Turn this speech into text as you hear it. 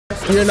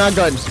You're not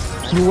good.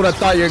 You would have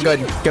thought you're good.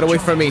 Get away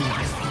from me.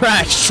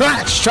 Trash,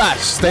 trash, trash.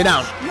 Stay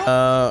down.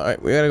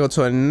 Alright, we gotta go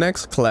to our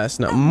next class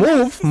now.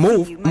 Move,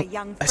 move.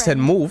 I said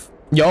move.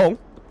 Yo.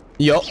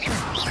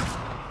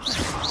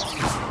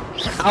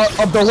 Out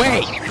of the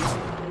way.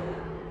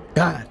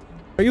 God.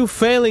 Are you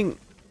failing?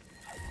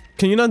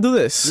 Can you not do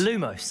this?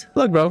 Lumos.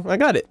 Look, bro. I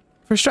got it.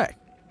 First try.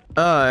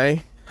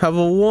 I have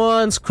a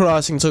wands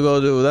crossing to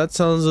go do. That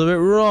sounds a bit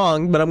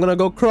wrong, but I'm gonna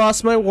go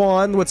cross my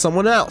wand with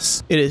someone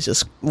else. It is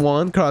just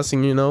wand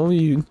crossing, you know?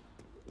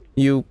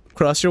 You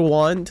cross your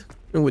wand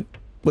with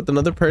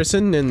another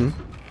person and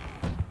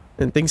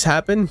things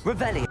happen.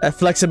 That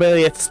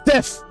flexibility, it's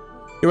stiff.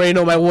 You already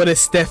know my wood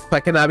is stiff. I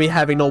cannot be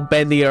having no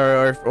bendy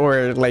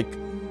or like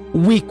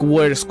weak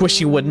wood,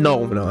 squishy wood.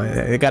 No,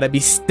 I gotta be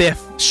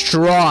stiff,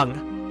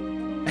 strong.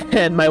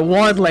 And my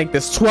wand length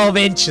is 12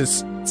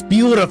 inches. It's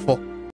beautiful.